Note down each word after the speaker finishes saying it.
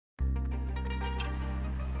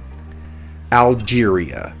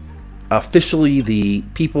Algeria, officially the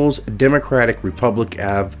People's Democratic Republic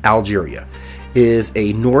of Algeria, is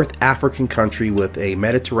a North African country with a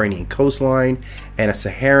Mediterranean coastline and a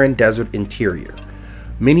Saharan desert interior.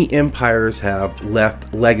 Many empires have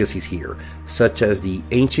left legacies here, such as the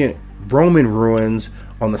ancient Roman ruins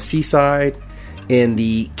on the seaside. In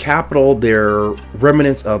the capital, there are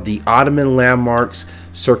remnants of the Ottoman landmarks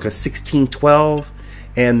circa 1612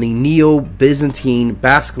 and the Neo-Byzantine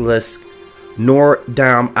basilica. Notre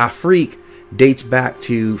Dame, Afrique, dates back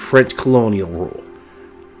to French colonial rule.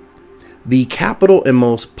 The capital and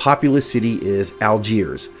most populous city is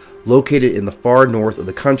Algiers, located in the far north of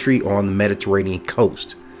the country on the Mediterranean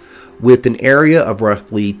coast, with an area of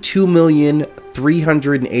roughly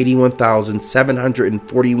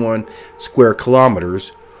 2,381,741 square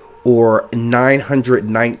kilometers, or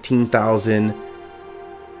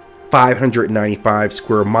 919,595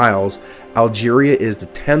 square miles. Algeria is the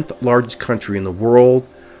 10th largest country in the world,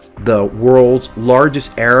 the world's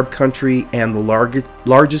largest Arab country, and the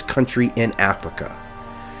largest country in Africa.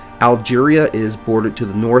 Algeria is bordered to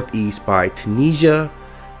the northeast by Tunisia,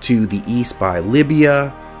 to the east by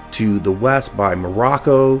Libya, to the west by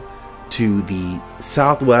Morocco, to the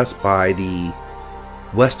southwest by the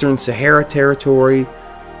Western Saharan territory,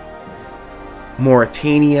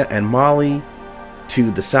 Mauritania and Mali,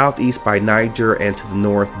 to the southeast by Niger, and to the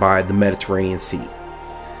north by the Mediterranean Sea.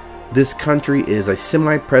 This country is a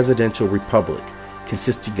semi-presidential republic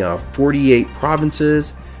consisting of 48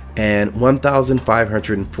 provinces and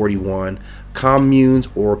 1,541 communes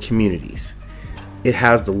or communities. It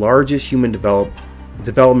has the largest human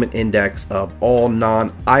development index of all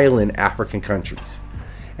non-island African countries.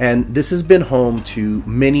 And this has been home to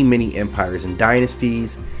many empires and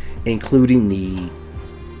dynasties, including the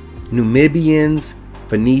Numidians,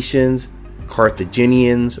 Phoenicians,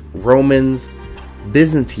 Carthaginians, Romans,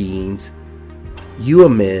 Byzantines,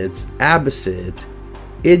 Umayyads, Abbasids,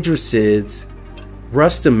 Idrisids,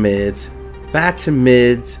 Rustamids,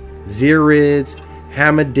 Fatimids, Zirids,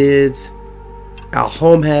 Hamadids,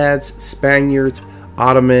 Almohads, Spaniards,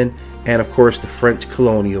 Ottoman, and of course the French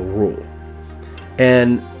colonial rule.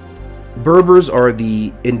 And Berbers are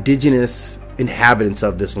the indigenous inhabitants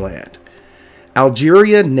of this land.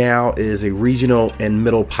 Algeria now is a regional and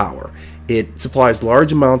middle power. It supplies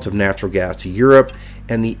large amounts of natural gas to Europe,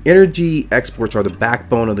 and the energy exports are the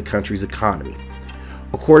backbone of the country's economy.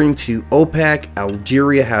 According to OPEC,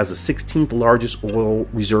 Algeria has the 16th largest oil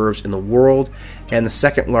reserves in the world and the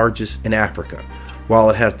second largest in Africa, while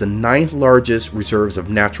it has the 9th largest reserves of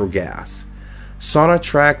natural gas.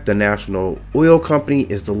 Sonatrach, the national oil company,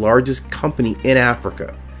 is the largest company in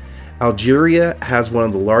Africa. Algeria has one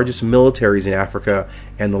of the largest militaries in Africa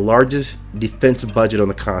and the largest defense budget on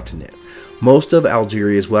the continent. Most of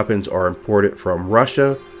Algeria's weapons are imported from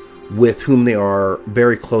Russia, with whom they are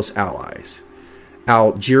very close allies.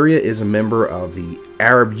 Algeria is a member of the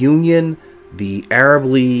Arab Union, the Arab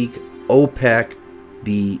League, OPEC,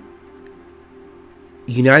 the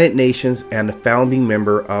United Nations, and a founding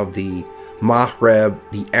member of the Arab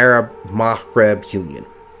Maghreb Union.